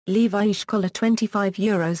Levi Eshkol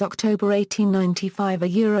 €25 October 1895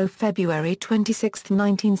 Euro February 26,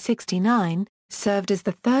 1969, served as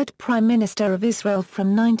the third Prime Minister of Israel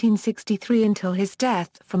from 1963 until his death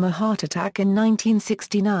from a heart attack in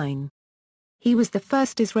 1969. He was the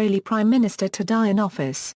first Israeli Prime Minister to die in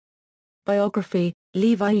office. Biography: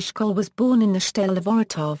 Levi Eshkol was born in the shtetl of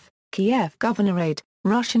Oratov, Kiev Governorate,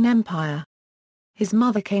 Russian Empire. His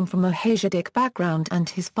mother came from a Hasidic background and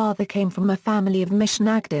his father came from a family of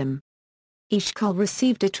Mishnagdim. Eshkol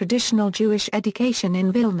received a traditional Jewish education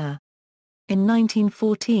in Vilna. In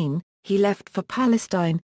 1914, he left for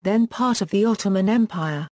Palestine, then part of the Ottoman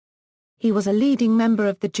Empire. He was a leading member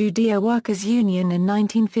of the Judea Workers' Union in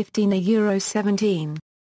 1915 Euro 17.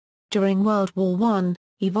 During World War I,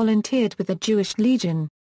 he volunteered with the Jewish Legion.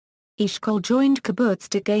 Eshkol joined Kibbutz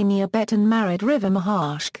Degania Bet and married Riva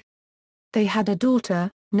Maharshk. They had a daughter,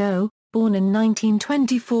 No, born in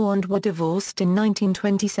 1924 and were divorced in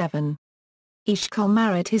 1927. Eshkol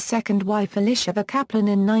married his second wife Elisheva Kaplan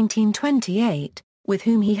in 1928, with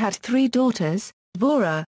whom he had three daughters,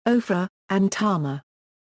 Dvorah, Ofra, and Tama.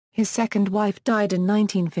 His second wife died in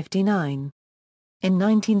 1959. In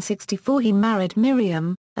 1964 he married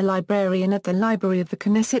Miriam, a librarian at the Library of the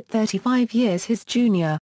Knesset 35 years his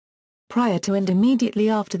junior. Prior to and immediately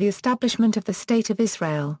after the establishment of the State of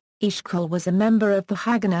Israel, Eshkol was a member of the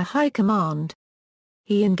Haganah High Command.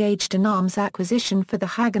 He engaged in arms acquisition for the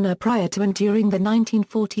Haganah prior to and during the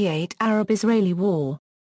 1948 Arab-Israeli War.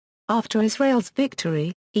 After Israel's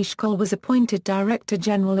victory, Eshkol was appointed Director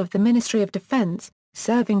General of the Ministry of Defense,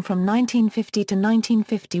 serving from 1950 to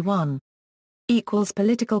 1951.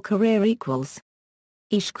 Political career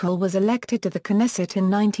Eshkol was elected to the Knesset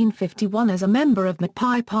in 1951 as a member of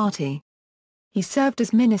Mapai Party. He served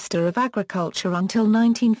as Minister of Agriculture until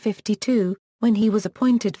 1952, when he was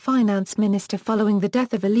appointed Finance Minister following the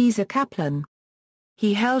death of Eliezer Kaplan.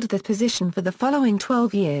 He held the position for the following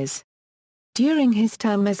 12 years. During his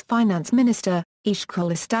term as Finance Minister,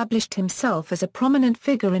 Eshkol established himself as a prominent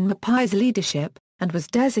figure in Mapai's leadership, and was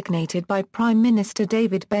designated by Prime Minister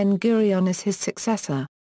David Ben-Gurion as his successor.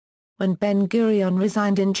 When Ben-Gurion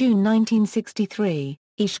resigned in June 1963,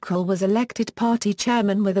 Eshkol was elected party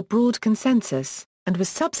chairman with a broad consensus, and was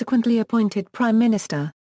subsequently appointed Prime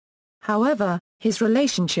Minister. However, his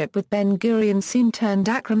relationship with Ben-Gurion soon turned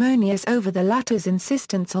acrimonious over the latter's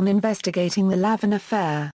insistence on investigating the Lavin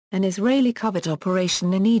affair, an Israeli covert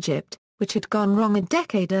operation in Egypt, which had gone wrong a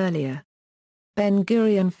decade earlier.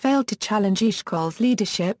 Ben-Gurion failed to challenge Eshkol's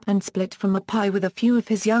leadership and split from Mapai with a few of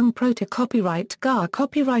his young proto-copyright Gar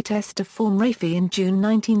copyrighters to form Rafi in June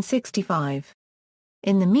 1965.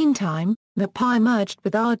 In the meantime, Mapai merged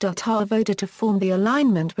with Avoda to form the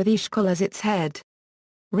alignment with Eshkol as its head.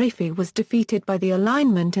 Rafi was defeated by the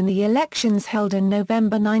alignment in the elections held in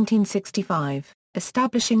November 1965,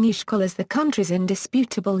 establishing Eshkol as the country's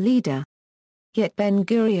indisputable leader. Yet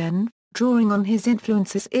Ben-Gurion, drawing on his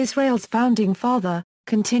influence as Israel's founding father,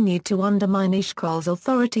 continued to undermine Eshkol's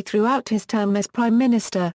authority throughout his term as Prime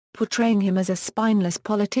Minister, portraying him as a spineless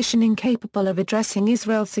politician incapable of addressing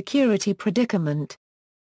Israel's security predicament.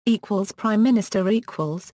 Prime Minister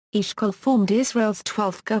Eshkol formed Israel's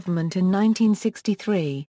 12th government in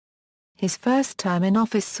 1963. His first term in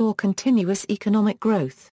office saw continuous economic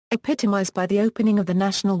growth, epitomized by the opening of the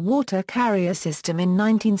national water carrier system in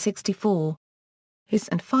 1964. His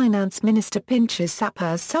and Finance Minister Pinchas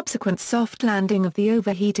Sapir's subsequent soft landing of the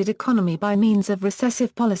overheated economy by means of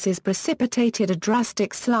recessive policies precipitated a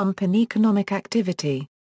drastic slump in economic activity.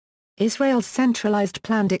 Israel's centralized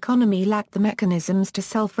planned economy lacked the mechanisms to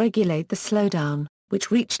self-regulate the slowdown, which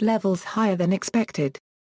reached levels higher than expected.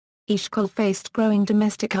 Eshkol faced growing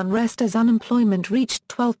domestic unrest as unemployment reached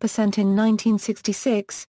 12% in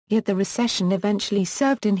 1966, yet the recession eventually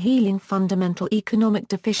served in healing fundamental economic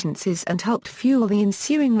deficiencies and helped fuel the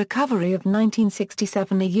ensuing recovery of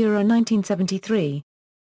 1967 Euro 1973.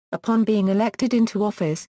 Upon being elected into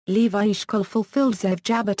office, Levi Eshkol fulfilled Zev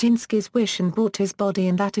Jabotinsky's wish and brought his body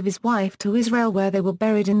and that of his wife to Israel, where they were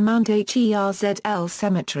buried in Mount Herzl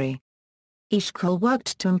Cemetery. Eshkol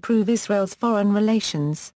worked to improve Israel's foreign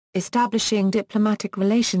relations, establishing diplomatic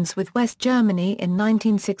relations with West Germany in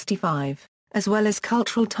 1965, as well as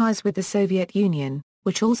cultural ties with the Soviet Union,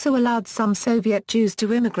 which also allowed some Soviet Jews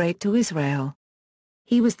to immigrate to Israel.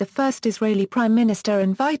 He was the first Israeli Prime Minister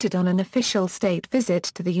invited on an official state visit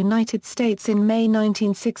to the United States in May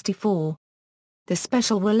 1964. The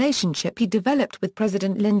special relationship he developed with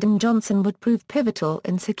President Lyndon Johnson would prove pivotal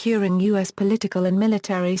in securing U.S. political and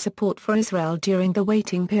military support for Israel during the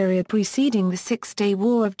waiting period preceding the Six-Day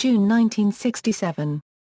War of June 1967.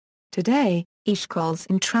 Today, Eshkol's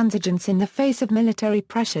intransigence in the face of military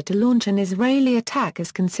pressure to launch an Israeli attack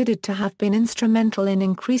is considered to have been instrumental in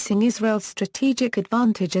increasing Israel's strategic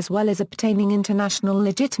advantage as well as obtaining international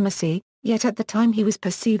legitimacy, yet at the time he was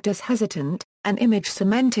perceived as hesitant, an image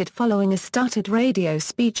cemented following a stuttered radio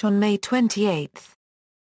speech on May 28.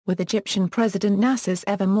 With Egyptian President Nasser's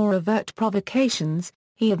ever more overt provocations,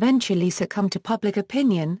 he eventually succumbed to public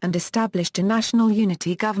opinion and established a national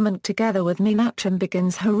unity government together with Menachem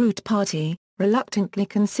Begin's Harut party, reluctantly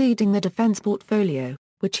conceding the defense portfolio,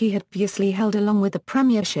 which he had previously held along with the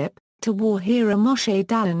premiership, to war hero Moshe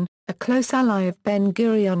Dayan, a close ally of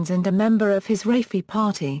Ben-Gurion's and a member of his Rafi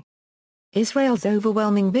party. Israel's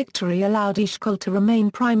overwhelming victory allowed Eshkol to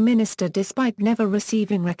remain prime minister despite never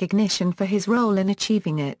receiving recognition for his role in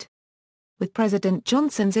achieving it. With President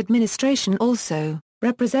Johnson's administration also,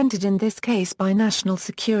 represented in this case by National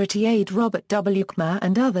Security aide Robert W. Kmer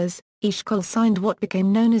and others, Eshkol signed what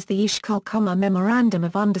became known as the Eshkol-Kmer Memorandum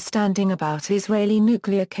of Understanding about Israeli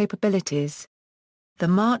nuclear capabilities. The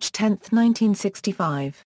March 10,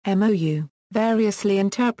 1965, MOU, variously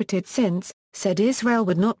interpreted since, said Israel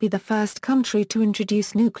would not be the first country to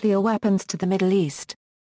introduce nuclear weapons to the Middle East.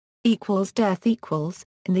 Death.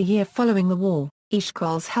 In the year following the war,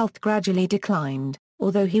 Eshkol's health gradually declined,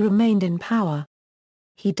 although he remained in power.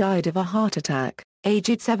 He died of a heart attack,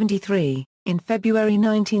 aged 73, in February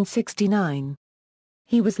 1969.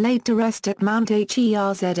 He was laid to rest at Mount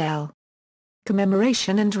Herzl.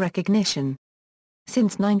 Commemoration and recognition.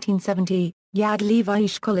 Since 1970, Yad Levi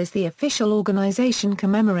Eshkol is the official organization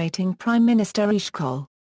commemorating Prime Minister Eshkol.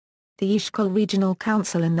 The Eshkol Regional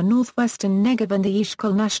Council in the northwestern Negev and the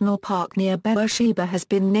Eshkol National Park near Beersheba has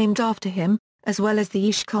been named after him, as well as the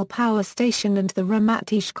Eshkol Power Station and the Ramat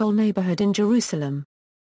Eshkol neighborhood in Jerusalem.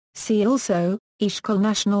 See also, Eshkol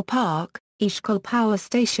National Park, Eshkol Power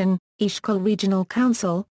Station, Eshkol Regional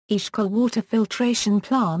Council, Eshkol Water Filtration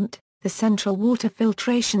Plant, the Central Water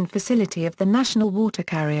Filtration Facility of the National Water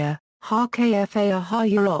Carrier, HaKfa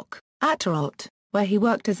HaYarok, Atarot, where he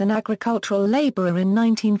worked as an agricultural laborer in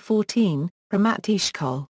 1914, Ramat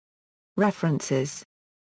Eshkol. References.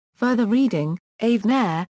 Further reading,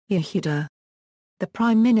 Avner, Yehuda. The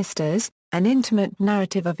Prime Ministers, An Intimate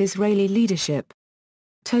Narrative of Israeli Leadership.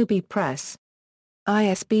 Toby Press.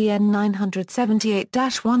 ISBN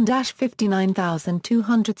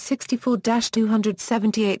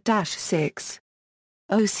 978-59264-278-6.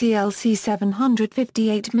 OCLC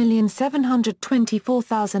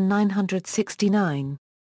 758,724,969.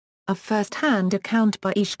 A first-hand account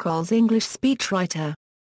by Eshkol's English speechwriter.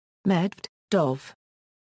 Medved, Dov.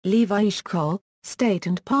 Levi Eshkol, State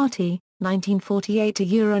and Party,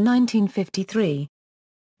 1948–1953.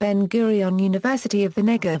 Ben-Gurion University of the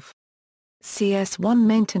Negev. CS1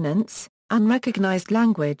 Maintenance, Unrecognized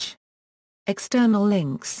Language. External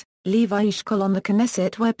links, Levi Eshkol on the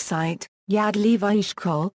Knesset website, Yad Levi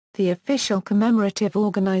Eshkol, the official commemorative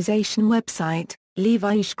organization website,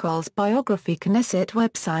 Levi Eshkol's biography Knesset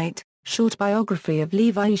website, short biography of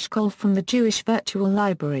Levi Eshkol from the Jewish Virtual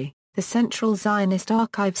Library, the Central Zionist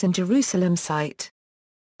Archives in Jerusalem site.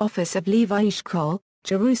 Office of Levi Eshkol,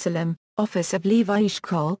 Jerusalem, Office of Levi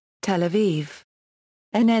Eshkol, Tel Aviv.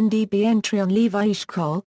 NNDB entry on Levi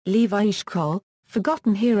Eshkol,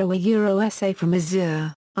 Forgotten Hero, a Euro essay from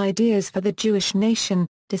Azur, Ideas for the Jewish Nation,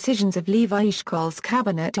 Decisions of Levi Eshkol's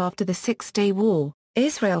Cabinet after the Six-Day War,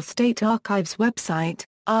 Israel State Archives website,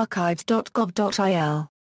 archives.gov.il.